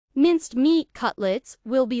Minced meat cutlets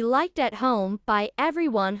will be liked at home by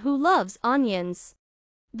everyone who loves onions.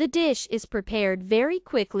 The dish is prepared very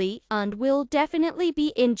quickly and will definitely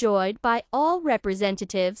be enjoyed by all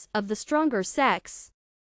representatives of the stronger sex.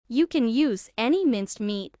 You can use any minced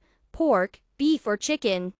meat, pork, beef or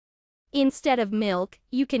chicken. Instead of milk,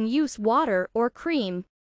 you can use water or cream.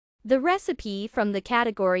 The recipe from the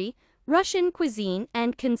category Russian cuisine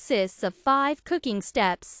and consists of 5 cooking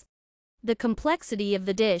steps. The complexity of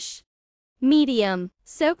the dish. Medium.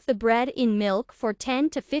 Soak the bread in milk for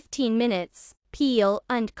 10 to 15 minutes. Peel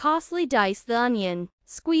and costly dice the onion.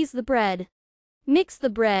 Squeeze the bread. Mix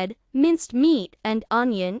the bread, minced meat and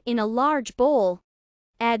onion in a large bowl.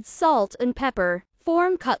 Add salt and pepper.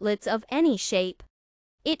 Form cutlets of any shape.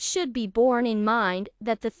 It should be borne in mind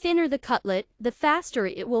that the thinner the cutlet, the faster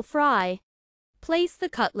it will fry. Place the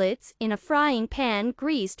cutlets in a frying pan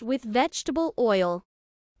greased with vegetable oil.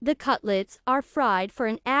 The cutlets are fried for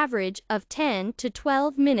an average of 10 to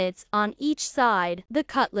 12 minutes on each side. The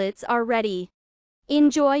cutlets are ready.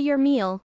 Enjoy your meal.